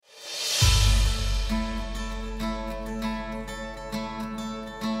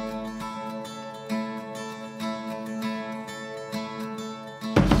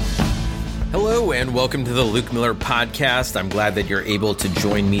Hello and welcome to the Luke Miller Podcast. I'm glad that you're able to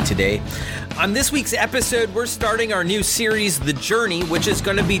join me today. On this week's episode, we're starting our new series, The Journey, which is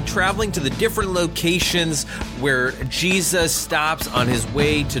going to be traveling to the different locations where Jesus stops on his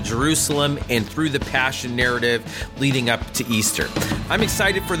way to Jerusalem and through the Passion narrative leading up to Easter. I'm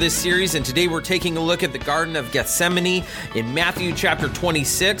excited for this series, and today we're taking a look at the Garden of Gethsemane in Matthew chapter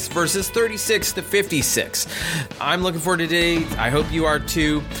 26, verses 36 to 56. I'm looking forward to today. I hope you are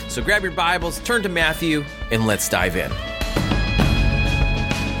too. So grab your Bibles, turn to Matthew, and let's dive in.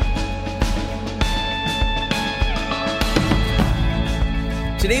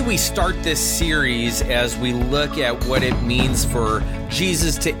 Today we start this series as we look at what it means for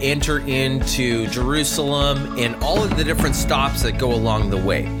Jesus to enter into Jerusalem and all of the different stops that go along the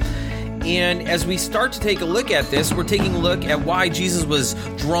way. And as we start to take a look at this, we're taking a look at why Jesus was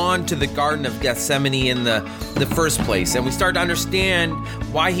drawn to the Garden of Gethsemane in the first place. And we start to understand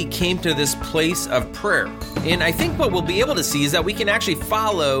why he came to this place of prayer. And I think what we'll be able to see is that we can actually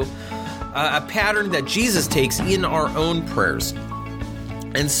follow a pattern that Jesus takes in our own prayers.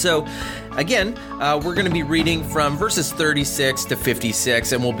 And so, again, we're going to be reading from verses 36 to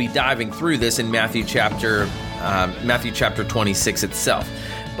 56, and we'll be diving through this in Matthew chapter 26 itself.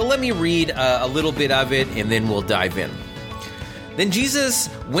 But let me read a little bit of it, and then we'll dive in. Then Jesus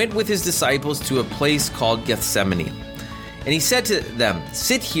went with his disciples to a place called Gethsemane, and he said to them,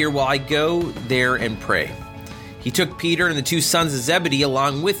 "Sit here while I go there and pray." He took Peter and the two sons of Zebedee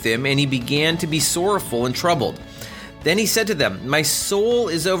along with him, and he began to be sorrowful and troubled. Then he said to them, "My soul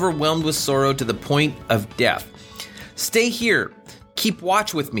is overwhelmed with sorrow to the point of death. Stay here, keep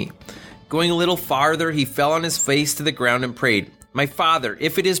watch with me." Going a little farther, he fell on his face to the ground and prayed, "My Father,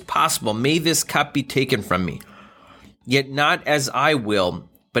 if it is possible, may this cup be taken from me. Yet not as I will,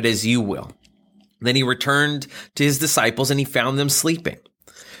 but as you will." Then he returned to his disciples and he found them sleeping.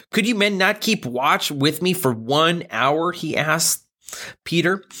 "Could you men not keep watch with me for 1 hour?" he asked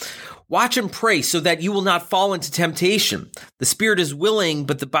Peter. "Watch and pray so that you will not fall into temptation. The spirit is willing,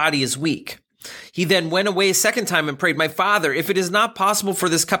 but the body is weak." He then went away a second time and prayed, "My Father, if it is not possible for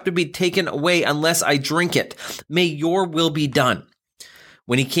this cup to be taken away unless I drink it, may your will be done."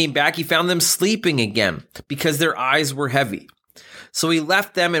 When he came back, he found them sleeping again because their eyes were heavy. So he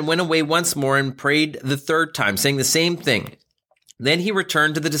left them and went away once more and prayed the third time, saying the same thing. Then he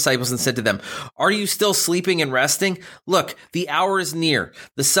returned to the disciples and said to them, "Are you still sleeping and resting? Look, the hour is near.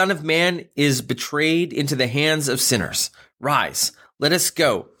 The Son of Man is betrayed into the hands of sinners. Rise, let us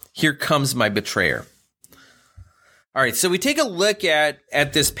go. Here comes my betrayer." All right, so we take a look at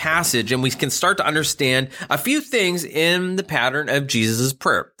this passage and we can start to understand a few things in the pattern of Jesus'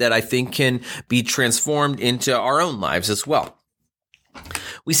 prayer that I think can be transformed into our own lives as well.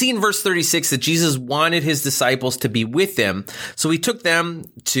 We see in verse 36 that Jesus wanted his disciples to be with him, so he took them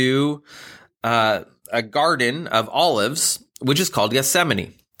to a garden of olives, which is called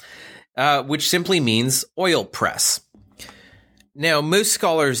Gethsemane, which simply means oil press. Now, most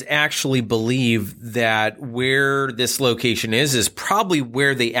scholars actually believe that where this location is probably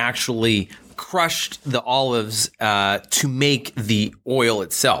where they actually crushed the olives to make the oil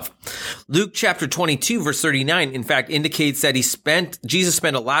itself. Luke chapter 22, verse 39, in fact, indicates that Jesus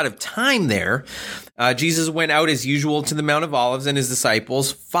spent a lot of time there. Jesus went out as usual to the Mount of Olives, and his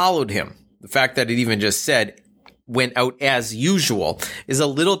disciples followed him. The fact that it even just said, went out as usual, is a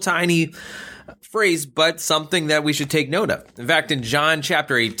little tiny phrase, but something that we should take note of. In fact, in John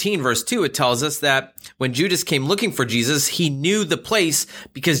chapter 18, verse 2, it tells us that when Judas came looking for Jesus, he knew the place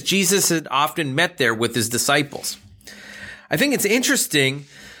because Jesus had often met there with his disciples. I think it's interesting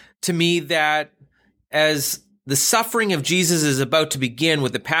to me that as the suffering of Jesus is about to begin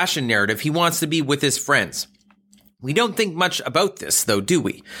with the Passion narrative, he wants to be with his friends. We don't think much about this, though, do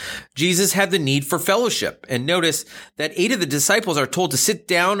we? Jesus had the need for fellowship. And notice that 8 of the disciples are told to sit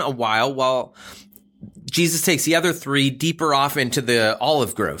down a while Jesus takes the other 3 deeper off into the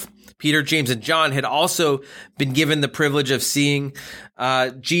olive grove. Peter, James, and John had also been given the privilege of seeing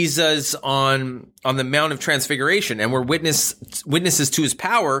Jesus on the Mount of Transfiguration and were witnesses to his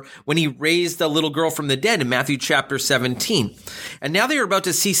power when he raised a little girl from the dead in Matthew chapter 17. And now they are about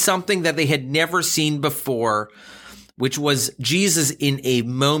to see something that they had never seen before, which was Jesus in a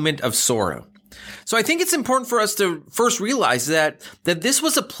moment of sorrow. So I think it's important for us to first realize that this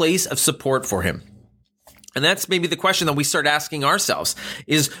was a place of support for him. And that's maybe the question that we start asking ourselves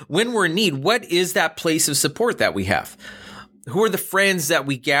is when we're in need, what is that place of support that we have? Who are the friends that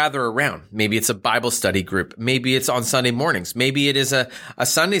we gather around? Maybe it's a Bible study group. Maybe it's on Sunday mornings. Maybe it is a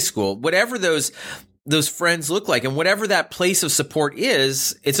Sunday school. Whatever those friends look like and whatever that place of support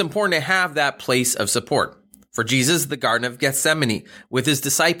is, it's important to have that place of support. For Jesus, the Garden of Gethsemane with his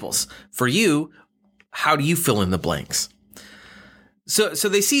disciples. For you, How do you fill in the blanks? So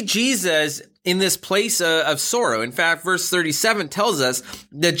they see Jesus in this place of sorrow. In fact, verse 37 tells us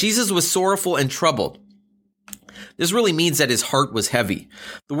that Jesus was sorrowful and troubled. This really means that his heart was heavy.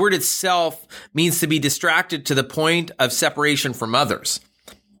 The word itself means to be distracted to the point of separation from others.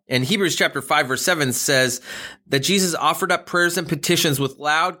 And Hebrews chapter 5, verse 7 says that Jesus offered up prayers and petitions with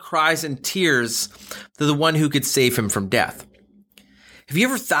loud cries and tears to the one who could save him from death. Have you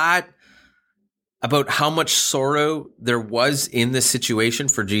ever thought about how much sorrow there was in this situation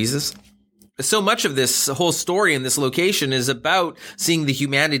for Jesus? So much of this whole story in this location is about seeing the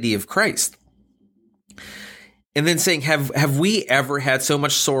humanity of Christ. And then saying, have we ever had so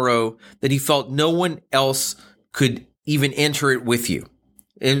much sorrow that he felt no one else could even enter it with you?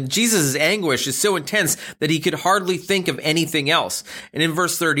 And Jesus' anguish is so intense that he could hardly think of anything else. And in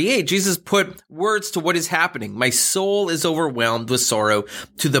verse 38, Jesus put words to what is happening. My soul is overwhelmed with sorrow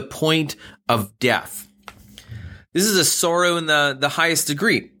to the point of death. This is a sorrow in the highest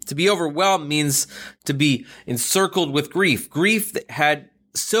degree. To be overwhelmed means to be encircled with grief. Grief that had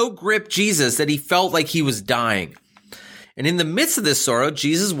so gripped Jesus that he felt like he was dying. And in the midst of this sorrow,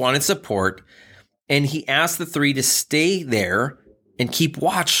 Jesus wanted support, and he asked the three to stay there and keep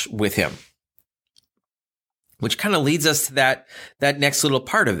watch with him. Which kind of leads us to that next little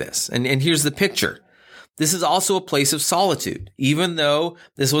part of this. And here's the picture. This is also a place of solitude. Even though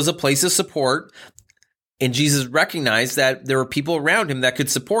this was a place of support, and Jesus recognized that there were people around him that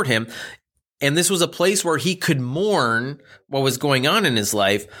could support him, and this was a place where he could mourn what was going on in his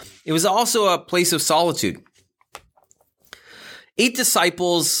life, it was also a place of solitude. 8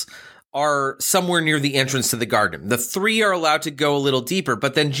 disciples are somewhere near the entrance to the garden. The 3 are allowed to go a little deeper,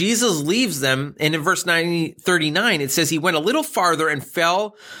 but then Jesus leaves them, and in verse 39, it says he went a little farther and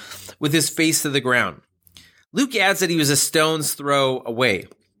fell with his face to the ground. Luke adds that he was a stone's throw away.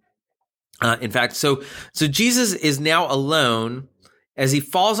 In fact, so Jesus is now alone as he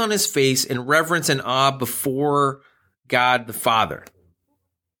falls on his face in reverence and awe before God the Father.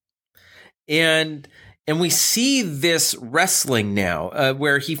 And we see this wrestling now,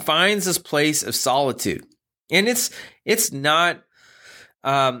 where he finds this place of solitude. And it's not,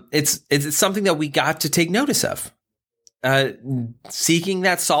 it's something that we got to take notice of. Seeking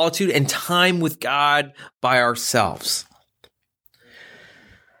that solitude and time with God by ourselves.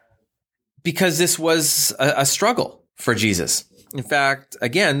 Because this was a struggle for Jesus. In fact,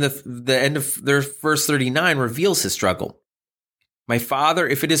 again, the end of verse 39 reveals his struggle. My Father,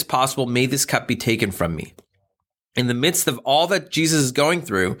 if it is possible, may this cup be taken from me. In the midst of all that Jesus is going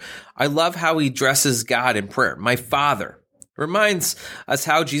through, I love how he addresses God in prayer. My Father reminds us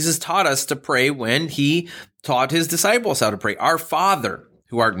how Jesus taught us to pray when he taught his disciples how to pray. Our Father,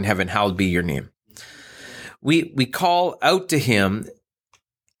 who art in heaven, hallowed be your name. We call out to him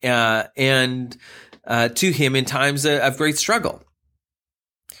and to him in times of great struggle.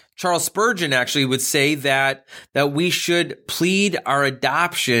 Charles Spurgeon actually would say that we should plead our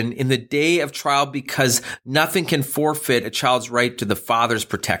adoption in the day of trial because nothing can forfeit a child's right to the father's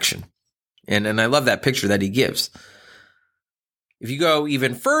protection. And I love that picture that he gives. If you go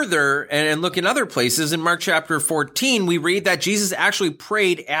even further and look in other places, in Mark chapter 14, we read that Jesus actually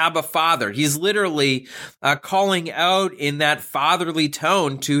prayed, Abba, Father. He's literally calling out in that fatherly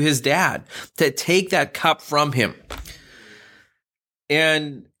tone to his dad to take that cup from him.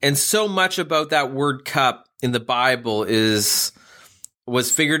 And so much about that word cup in the Bible was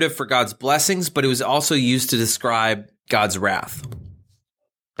figurative for God's blessings, but it was also used to describe God's wrath.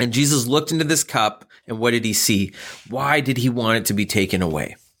 And Jesus looked into this cup, and what did he see? Why did he want it to be taken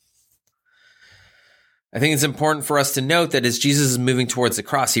away? I think it's important for us to note that as Jesus is moving towards the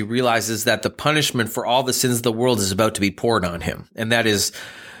cross, he realizes that the punishment for all the sins of the world is about to be poured on him. And that is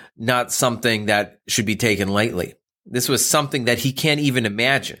not something that should be taken lightly. This was something that he can't even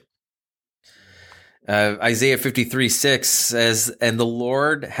imagine. Isaiah 53:6 says, and the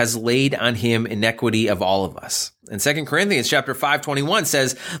Lord has laid on him iniquity of all of us. And 2 Corinthians chapter 5:21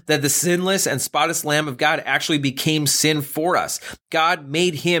 says that the sinless and spotless Lamb of God actually became sin for us. God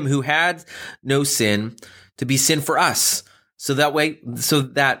made him who had no sin to be sin for us, so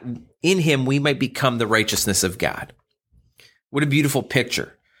that in him we might become the righteousness of God. What a beautiful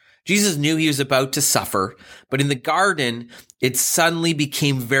picture. Jesus knew he was about to suffer, but in the garden, it suddenly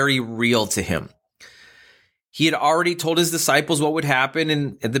became very real to him. He had already told his disciples what would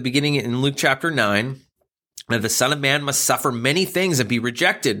happen at the beginning in Luke chapter 9, that the Son of Man must suffer many things and be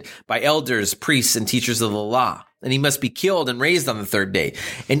rejected by elders, priests, and teachers of the law, and he must be killed and raised on the third day.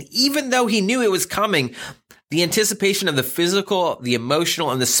 And even though he knew it was coming, the anticipation of the physical, the emotional,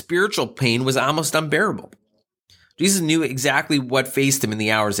 and the spiritual pain was almost unbearable. Jesus knew exactly what faced him in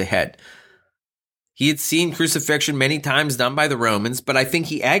the hours ahead. He had seen crucifixion many times done by the Romans, but I think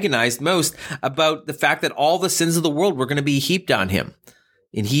he agonized most about the fact that all the sins of the world were going to be heaped on him.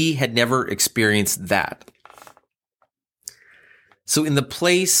 And he had never experienced that. So in the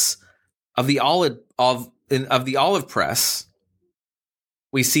place of the olive press,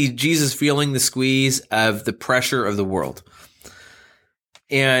 we see Jesus feeling the squeeze of the pressure of the world.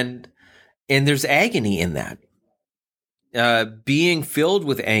 And there's agony in that. Being filled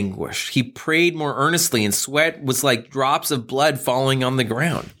with anguish, he prayed more earnestly, and sweat was like drops of blood falling on the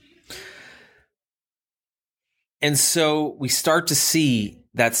ground. And so we start to see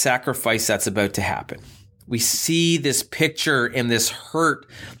that sacrifice that's about to happen. We see this picture and this hurt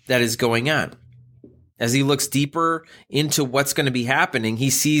that is going on. As he looks deeper into what's going to be happening, he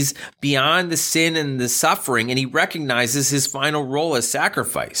sees beyond the sin and the suffering, and he recognizes his final role as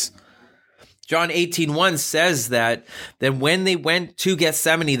sacrifice. John 18:1 says that when they went to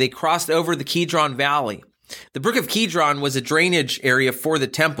Gethsemane, they crossed over the Kidron Valley. The brook of Kidron was a drainage area for the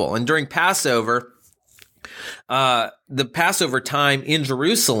temple, and during Passover, the Passover time in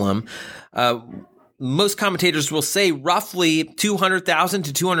Jerusalem, most commentators will say roughly 200,000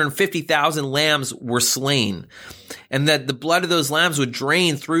 to 250,000 lambs were slain, and that the blood of those lambs would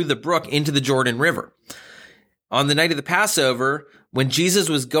drain through the brook into the Jordan River. On the night of the Passover, when Jesus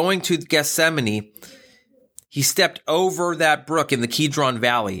was going to Gethsemane, he stepped over that brook in the Kidron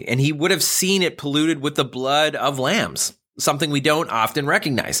Valley, and he would have seen it polluted with the blood of lambs, something we don't often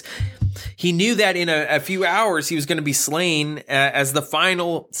recognize. He knew that in a few hours he was going to be slain as the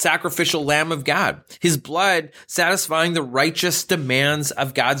final sacrificial Lamb of God, his blood satisfying the righteous demands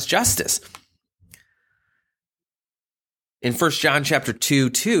of God's justice. In 1 John chapter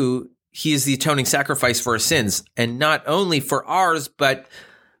 2:2, he is the atoning sacrifice for our sins, and not only for ours, but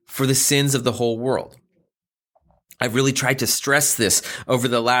for the sins of the whole world. I've really tried to stress this over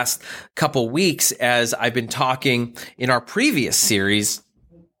the last couple weeks as I've been talking in our previous series,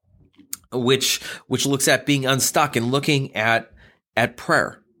 which looks at being unstuck and looking at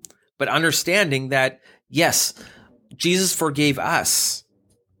prayer, but understanding that, yes, Jesus forgave us.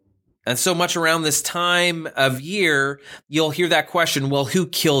 And so much around this time of year, you'll hear that question, well, who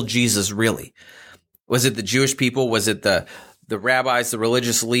killed Jesus really? Was it the Jewish people? Was it the rabbis, the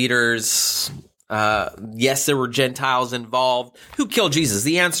religious leaders? Yes, there were Gentiles involved. Who killed Jesus?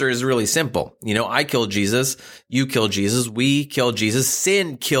 The answer is really simple. I killed Jesus. You killed Jesus. We killed Jesus.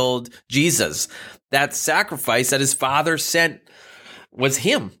 Sin killed Jesus. That sacrifice that his Father sent was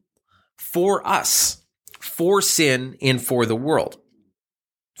him for us, for sin and for the world.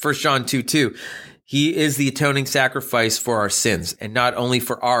 1 John 2:2, he is the atoning sacrifice for our sins, and not only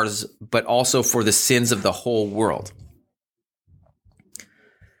for ours, but also for the sins of the whole world.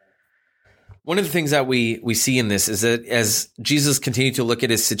 One of the things that we see in this is that as Jesus continued to look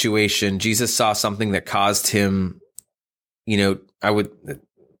at his situation, Jesus saw something that caused him, to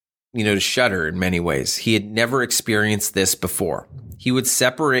shudder in many ways. He had never experienced this before. He would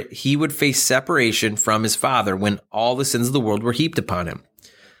face separation from his Father when all the sins of the world were heaped upon him.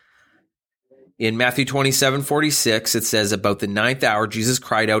 In Matthew 27:46, it says, about the 9th hour, Jesus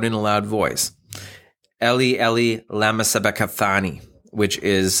cried out in a loud voice, Eli, Eli, lama sabachthani, which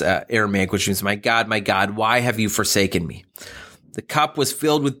is Aramaic, which means, my God, why have you forsaken me? The cup was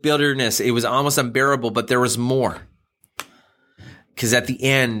filled with bitterness. It was almost unbearable, but there was more. Because at the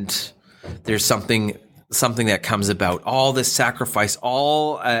end, there's something that comes about. All the sacrifice,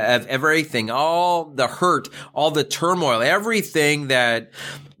 all of everything, all the hurt, all the turmoil, everything that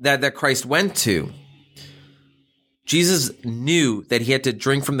Christ went to. Jesus knew that he had to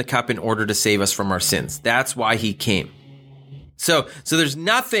drink from the cup in order to save us from our sins. That's why he came. So there's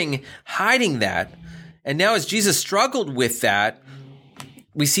nothing hiding that. And now as Jesus struggled with that,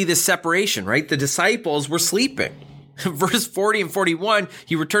 we see this separation, right? The disciples were sleeping. Verse 40 and 41,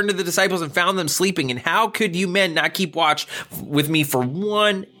 he returned to the disciples and found them sleeping. And how could you men not keep watch with me for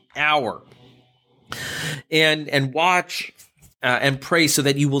 1 hour? And watch and pray so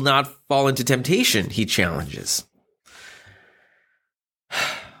that you will not fall into temptation, he challenges.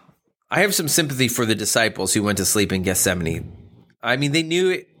 I have some sympathy for the disciples who went to sleep in Gethsemane. I mean, they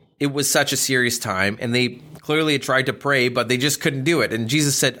knew it was such a serious time, and they clearly had tried to pray, but they just couldn't do it. And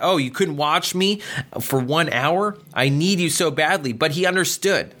Jesus said, oh, you couldn't watch me for 1 hour? I need you so badly. But he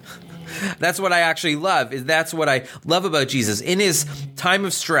understood. That's what I actually love. That's what I love about Jesus. In his time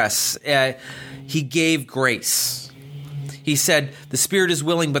of stress, he gave grace. He said, the spirit is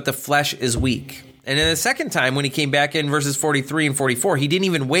willing, but the flesh is weak. And then the second time, when he came back in verses 43 and 44, he didn't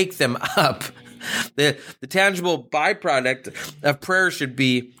even wake them up. The tangible byproduct of prayer should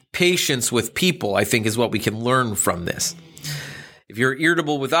be patience with people, I think, is what we can learn from this. If you're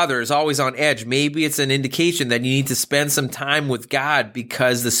irritable with others, always on edge, maybe it's an indication that you need to spend some time with God,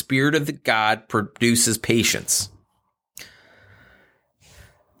 because the Spirit of God produces patience.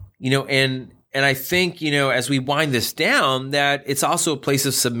 And I think, as we wind this down, that it's also a place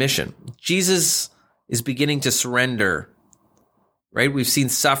of submission. Jesus is beginning to surrender, right? We've seen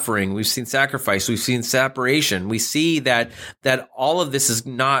suffering, we've seen sacrifice, we've seen separation. We see that all of this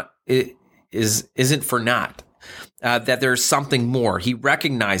isn't for naught. That there's something more. He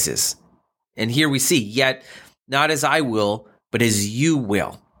recognizes, and here we see, yet not as I will, but as you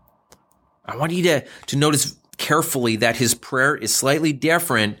will. I want you to notice carefully that his prayer is slightly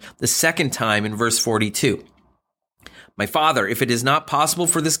different the second time in verse 42. My Father, if it is not possible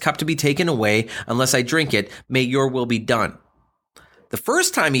for this cup to be taken away unless I drink it, may your will be done. The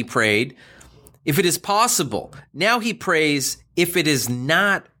first time he prayed, if it is possible. Now he prays, if it is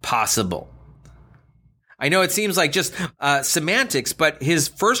not possible. I know it seems like just semantics, but his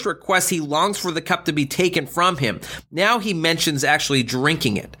first request, he longs for the cup to be taken from him. Now he mentions actually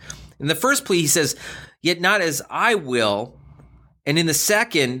drinking it. In the first plea, he says, yet not as I will. And in the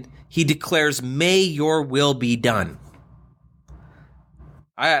second, he declares, may your will be done.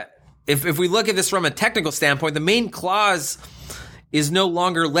 If we look at this from a technical standpoint, the main clause is no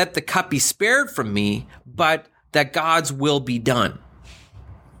longer let the cup be spared from me, but that God's will be done.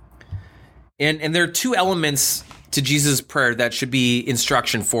 And there are two elements to Jesus' prayer that should be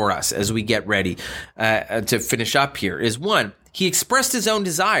instruction for us as we get ready to finish up here. Is one, he expressed his own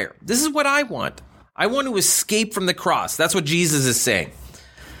desire. This is what I want. I want to escape from the cross. That's what Jesus is saying.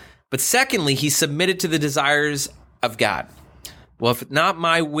 But secondly, he submitted to the desires of God. Well, if not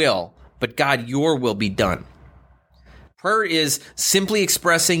my will, but God, your will be done. Prayer is simply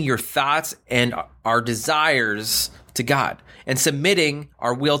expressing your thoughts and our desires to God and submitting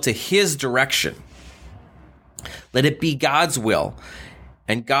our will to his direction. Let it be God's will,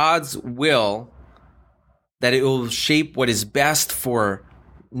 and God's will that it will shape what is best for,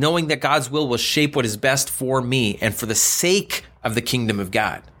 knowing that God's will shape what is best for me and for the sake of the kingdom of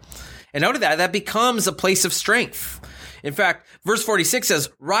God. And out of that becomes a place of strength. In fact, verse 46 says,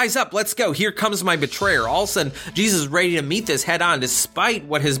 rise up, let's go. Here comes my betrayer. All of a sudden, Jesus is ready to meet this head on despite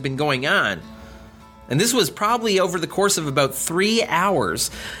what has been going on. And this was probably over the course of about 3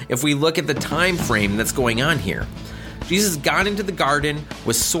 hours if we look at the time frame that's going on here. Jesus got into the garden,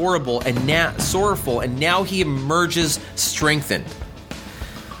 was sorrowful, and now he emerges strengthened.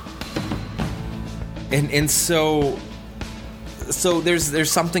 And so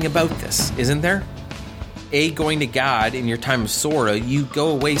there's something about this, isn't there? Going to God in your time of sorrow, you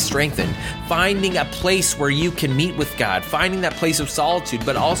go away strengthened, finding a place where you can meet with God, finding that place of solitude,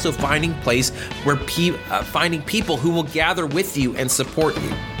 but also finding place where finding people who will gather with you and support you.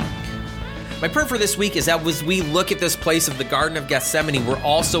 My prayer for this week is that as we look at this place of the Garden of Gethsemane, we're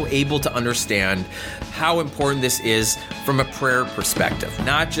also able to understand how important this is from a prayer perspective,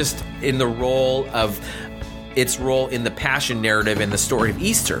 not just in the role of its role in the Passion narrative and the story of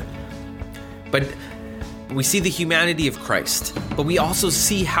Easter, but we see the humanity of Christ, but we also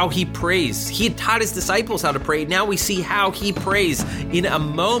see how he prays. He had taught his disciples how to pray. Now we see how he prays in a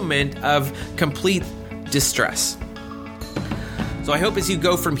moment of complete distress. So I hope as you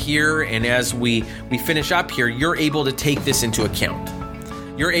go from here and as we finish up here, you're able to take this into account.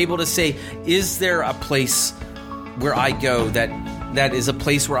 You're able to say, is there a place where I go that is a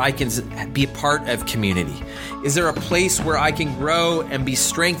place where I can be a part of community? Is there a place where I can grow and be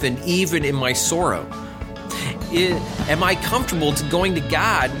strengthened even in my sorrow? Am I comfortable to going to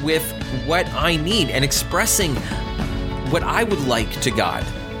God with what I need and expressing what I would like to God?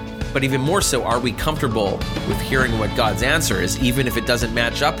 But even more so, are we comfortable with hearing what God's answer is, even if it doesn't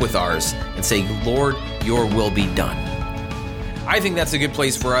match up with ours, and saying, Lord, your will be done? I think that's a good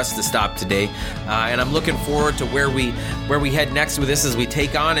place for us to stop today, and I'm looking forward to where we head next with this as we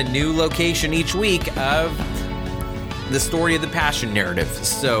take on a new location each week of the story of the Passion narrative.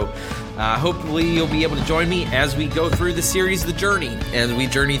 So hopefully you'll be able to join me as we go through the series, The Journey, as we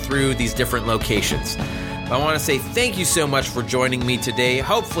journey through these different locations. I want to say thank you so much for joining me today.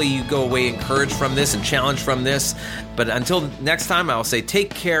 Hopefully you go away encouraged from this and challenged from this. But until next time, I'll say take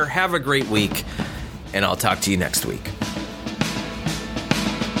care, have a great week, and I'll talk to you next week.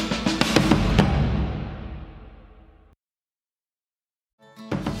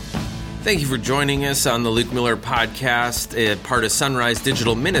 Thank you for joining us on the Luke Miller Podcast, part of Sunrise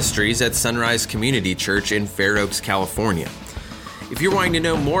Digital Ministries at Sunrise Community Church in Fair Oaks, California. If you're wanting to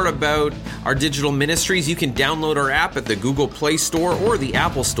know more about our digital ministries, you can download our app at the Google Play Store or the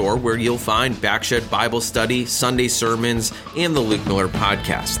Apple Store, where you'll find Backshed Bible Study, Sunday sermons, and the Luke Miller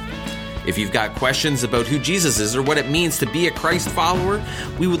Podcast. If you've got questions about who Jesus is or what it means to be a Christ follower,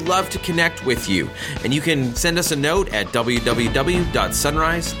 we would love to connect with you. And you can send us a note at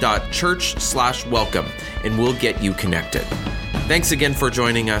www.sunrise.church/welcome, and we'll get you connected. Thanks again for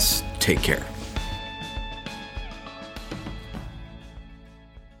joining us. Take care.